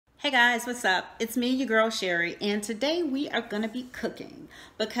Hey guys, what's up? It's me, your girl Sherry, and today we are gonna be cooking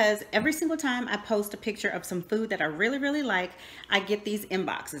because every single time I post a picture of some food that I really like, I get these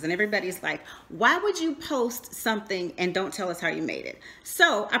inboxes and everybody's like, why would you post something and don't tell us how you made it?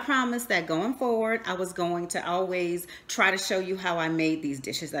 So I promised that going forward, I was going to always try to show you how I made these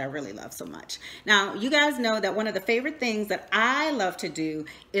dishes that I really love so much. Now, you guys know that one of the favorite things that I love to do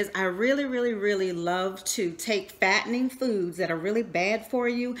is I really love to take fattening foods that are really bad for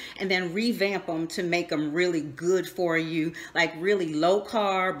you and then revamp them to make them really good for you, like really low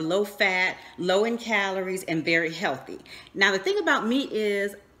carb, low fat, low in calories, and very healthy. Now, the thing about me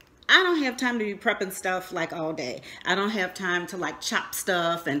is I don't have time to be prepping stuff like all day. I don't have time to like chop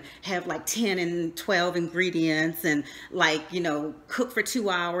stuff and have like 10 and 12 ingredients and like, you know, cook for 2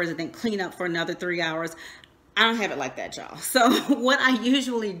 hours and then clean up for another 3 hours. I don't have it like that, y'all. So what I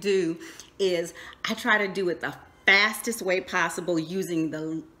usually do is I try to do it the fastest way possible using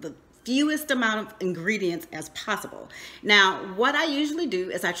the fewest amount of ingredients as possible. Now, what I usually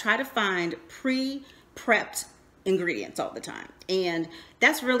do is I try to find pre-prepped ingredients all the time. And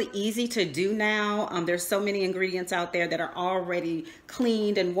that's really easy to do now. There's so many ingredients out there that are already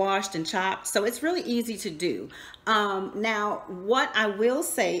cleaned and washed and chopped. So it's really easy to do. Now, what I will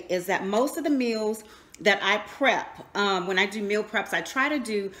say is that most of the meals that I prep, when I do meal preps, I try to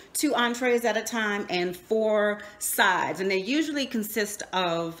do 2 entrees at a time and 4 sides, and they usually consist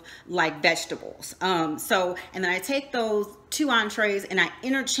of like vegetables. And then I take those 2 entrees and I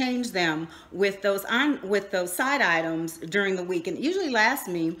interchange them with those side items during the week, and it usually lasts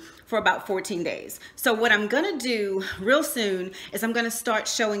me for about 14 days. So what I'm gonna do real soon is I'm gonna start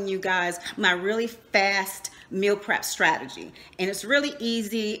showing you guys my really fast meal prep strategy, and it's really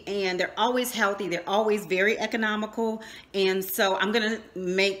easy and they're always healthy, they're always very economical, and so I'm gonna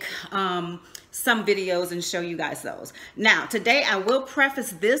make some videos and show you guys those. Now today I will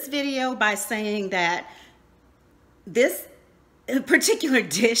preface this video by saying that this particular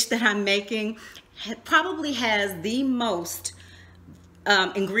dish that I'm making probably has the most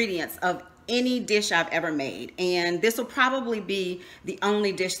ingredients of any dish I've ever made, and this will probably be the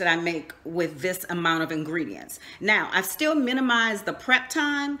only dish that I make with this amount of ingredients. Now, I've still minimized the prep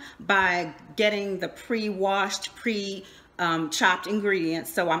time by getting the pre-washed, chopped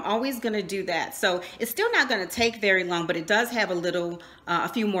ingredients, so I'm always going to do that. So it's still not going to take very long, but it does have a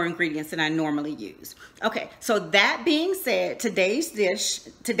few more ingredients than I normally use. Okay, so that being said, today's dish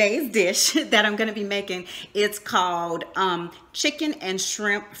that I'm going to be making, it's called chicken and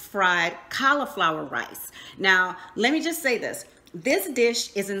shrimp fried cauliflower rice. Now, let me just say this. This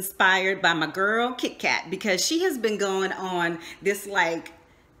dish is inspired by my girl Kit Kat, because she has been going on this like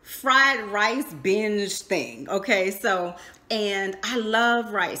fried rice binge thing. Okay, so, and I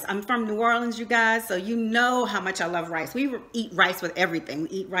love rice. I'm from New Orleans, you guys, so you know how much I love rice. We eat rice with everything. We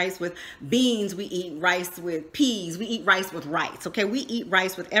eat rice with beans, we eat rice with peas, we eat rice with rice. Okay, we eat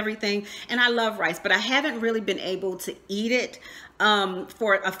rice with everything, and I love rice, but I haven't really been able to eat it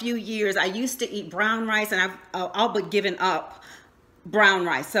for a few years. I used to eat brown rice, and I've all but given up brown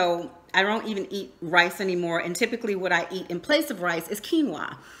rice, so I don't even eat rice anymore, and typically what I eat in place of rice is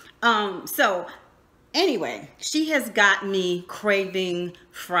quinoa. So anyway, she has got me craving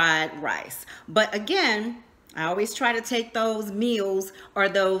fried rice. But again, I always try to take those meals or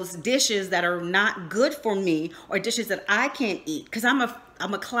those dishes that are not good for me, or dishes that I can't eat, because I'm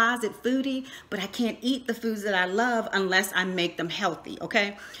a closet foodie, but I can't eat the foods that I love unless I make them healthy,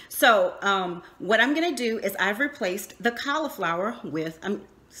 okay? So what I'm gonna do is I've replaced the cauliflower with,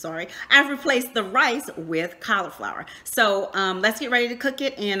 I've replaced the rice with cauliflower. So let's get ready to cook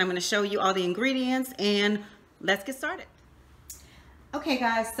it, and I'm gonna show you all the ingredients, and let's get started. Okay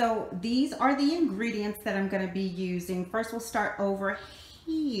guys, so these are the ingredients that I'm gonna be using. First, we'll start over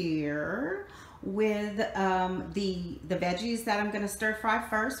here with the veggies that I'm gonna stir fry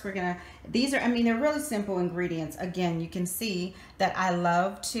first. These are, I mean, they're really simple ingredients. Again, you can see that I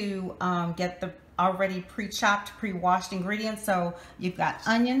love to get the already pre-chopped, pre-washed ingredients. So you've got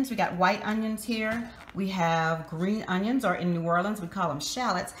onions, we got white onions here. We have green onions, or in New Orleans, we call them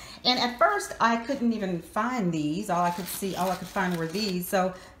shallots. And at first I couldn't even find these. All I could find were these.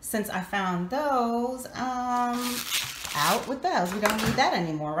 So since I found those, out with those. We don't need that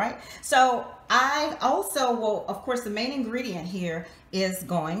anymore, right? So I also will, of course, the main ingredient here is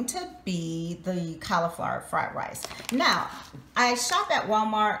going to be the cauliflower fried rice. Now, I shop at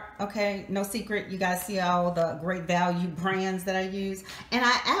Walmart, okay, no secret. You guys see all the great value brands that I use. And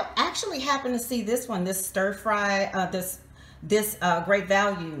I actually happen to see this one, this stir fry, this great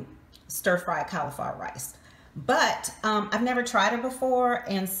value stir fry cauliflower rice. But I've never tried it before,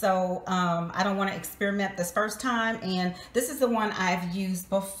 and so I don't want to experiment this first time. And this is the one I've used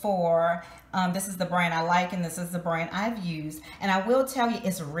before. This is the brand I like, and this is the brand I've used. And I will tell you,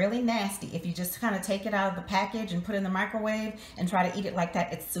 it's really nasty. If you just kind of take it out of the package and put it in the microwave and try to eat it like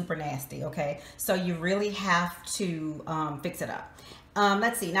that, it's super nasty, okay? So you really have to fix it up.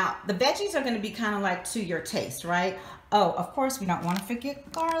 Let's see. Now, the veggies are going to be kind of like to your taste, right? Oh, of course, we don't want to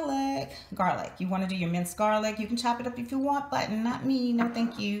forget garlic. Garlic. You want to do your minced garlic. You can chop it up if you want, but not me. No,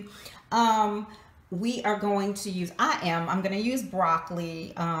 thank you. We are going to use, I'm going to use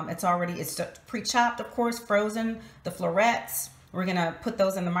broccoli. It's pre-chopped, of course, frozen, the florets. We're going to put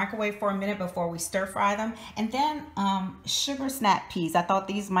those in the microwave for a minute before we stir fry them. And then sugar snap peas. I thought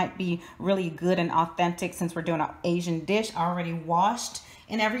these might be really good and authentic since we're doing an Asian dish, already washed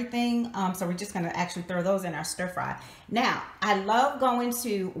and everything. So we're just going to actually throw those in our stir fry. Now, I love going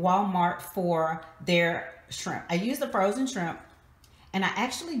to Walmart for their shrimp. I use the frozen shrimp. And I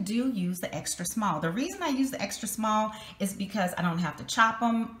actually do use the extra small. The reason I use the extra small is because I don't have to chop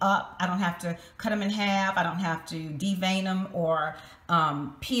them up. I don't have to cut them in half. I don't have to devein them or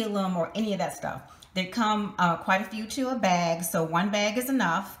peel them or any of that stuff. They come quite a few to a bag, so one bag is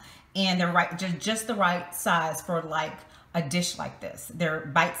enough. And they're just the right size for like a dish like this. They're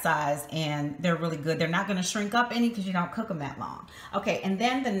bite-sized and they're really good. They're not gonna shrink up any because you don't cook them that long. Okay, and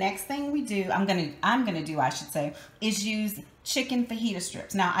then the next thing we do, I'm gonna do, I should say, is use chicken fajita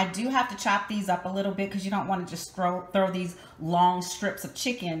strips. Now, I do have to chop these up a little bit because you don't want to just throw these long strips of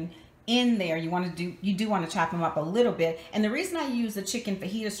chicken in there. You do want to chop them up a little bit. And the reason I use the chicken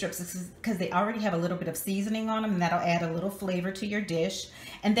fajita strips is because they already have a little bit of seasoning on them, and that'll add a little flavor to your dish.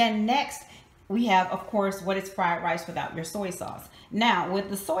 And then next, we have, of course, what is fried rice without your soy sauce. Now,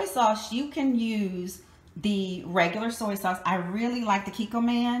 with the soy sauce, you can use the regular soy sauce. I really like the Kiko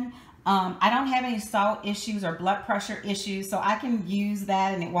Man. I don't have any salt issues or blood pressure issues, so I can use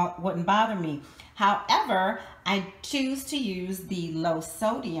that and it wouldn't bother me. However, I choose to use the low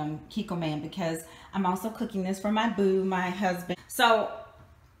sodium Kiko Man because I'm also cooking this for my boo, my husband. So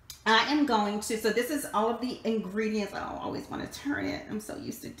I am going to, so this is all of the ingredients. I always want to turn it. I'm so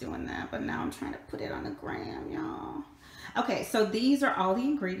used to doing that, but now I'm trying to put it on the gram, y'all. Okay, so these are all the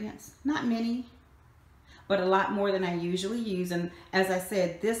ingredients. Not many, but a lot more than I usually use. And as I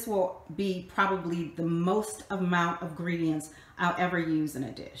said, this will be probably the most amount of ingredients I'll ever use in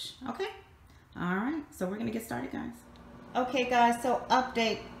a dish. Okay? All right, so we're gonna get started, guys. Okay, guys, so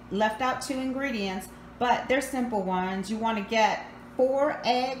update, left out 2 ingredients, but they're simple ones. You wanna get 4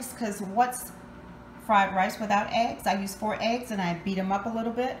 eggs, because what's fried rice without eggs? I use 4 eggs and I beat them up a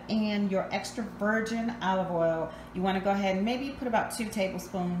little bit. And your extra virgin olive oil, you want to go ahead and maybe put about 2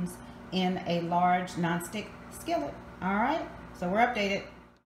 tablespoons in a large nonstick skillet. All right, so we're updated.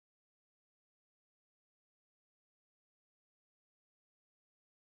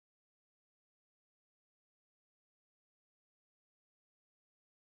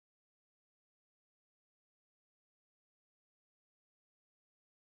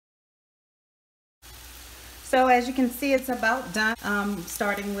 So as you can see, it's about done.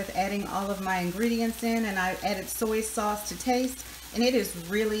 Starting with adding all of my ingredients in, and I added soy sauce to taste, and it is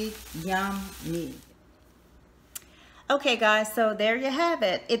really yummy. Okay guys, so there you have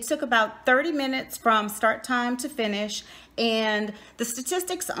it. It took about 30 minutes from start time to finish, and the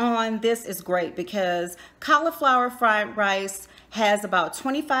statistics on this is great because cauliflower fried rice has about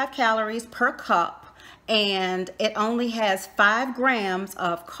 25 calories per cup, and it only has 5 grams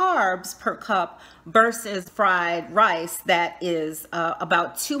of carbs per cup versus fried rice that is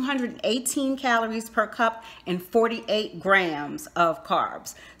about 218 calories per cup and 48 grams of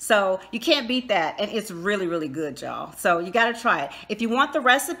carbs. So you can't beat that, and it's really, really good, y'all. So you got to try it. If you want the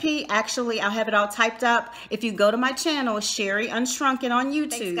recipe, actually, I'll have it all typed up. If you go to my channel, Sherry Unshrunken on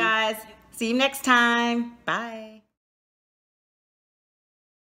YouTube. Thanks, guys. See you next time. Bye.